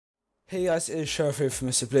Hey guys, it's Sheriff here from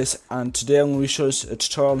Mr. Bliss, and today I'm going to show us a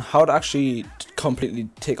tutorial on how to actually completely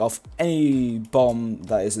take off any bomb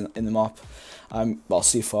that is in the map. Well,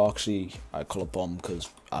 C4 actually, I call it bomb because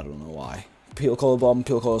I don't know why. People call it bomb,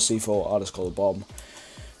 people call it C4, I just call it bomb.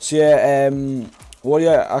 So yeah, what you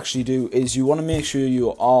actually do is you want to make sure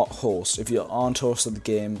you are host. If you aren't host of the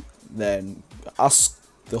game, then ask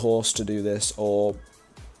the host to do this or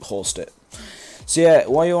host it. So yeah,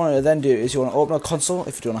 what you want to then do is you want to open a console.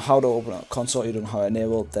 If you don't know how to open a console, you don't know how to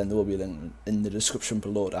enable, then there will be a link in the description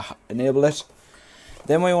below to enable it.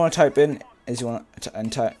 Then what you want to type in is you want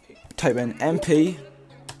to type in mp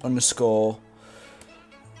underscore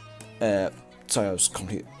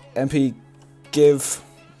mp give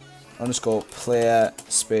underscore player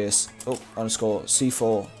space underscore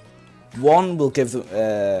c4. One will give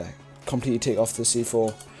the completely take off the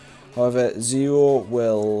c4. However, 0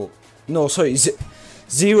 will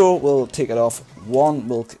take it off. 1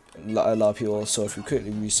 will allow people. So if you quickly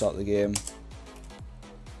restart the game,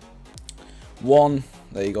 1,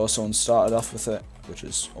 there you go. Someone started off with it, which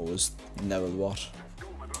is always never what.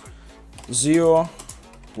 0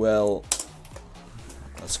 will.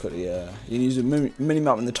 Let's quickly. You use a mini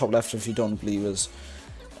map in the top left if you don't believe us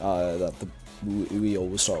that we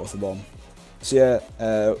always start with a bomb. So yeah,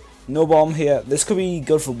 no bomb here. This could be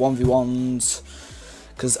good for 1v1s.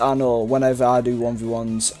 Because I know whenever I do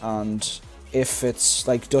 1v1s, and if it's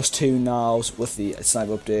like Dust 2 now with the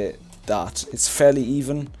sniper update, that it's fairly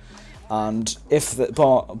even, and if the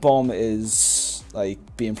bomb is like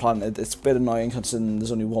being planted, it's a bit annoying considering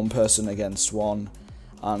there's only one person against one,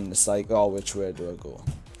 and it's like, oh, which way do I go?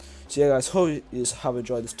 So yeah guys, hope you have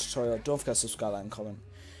enjoyed this tutorial. Don't forget to subscribe, like, and comment,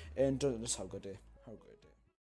 and just have a good day.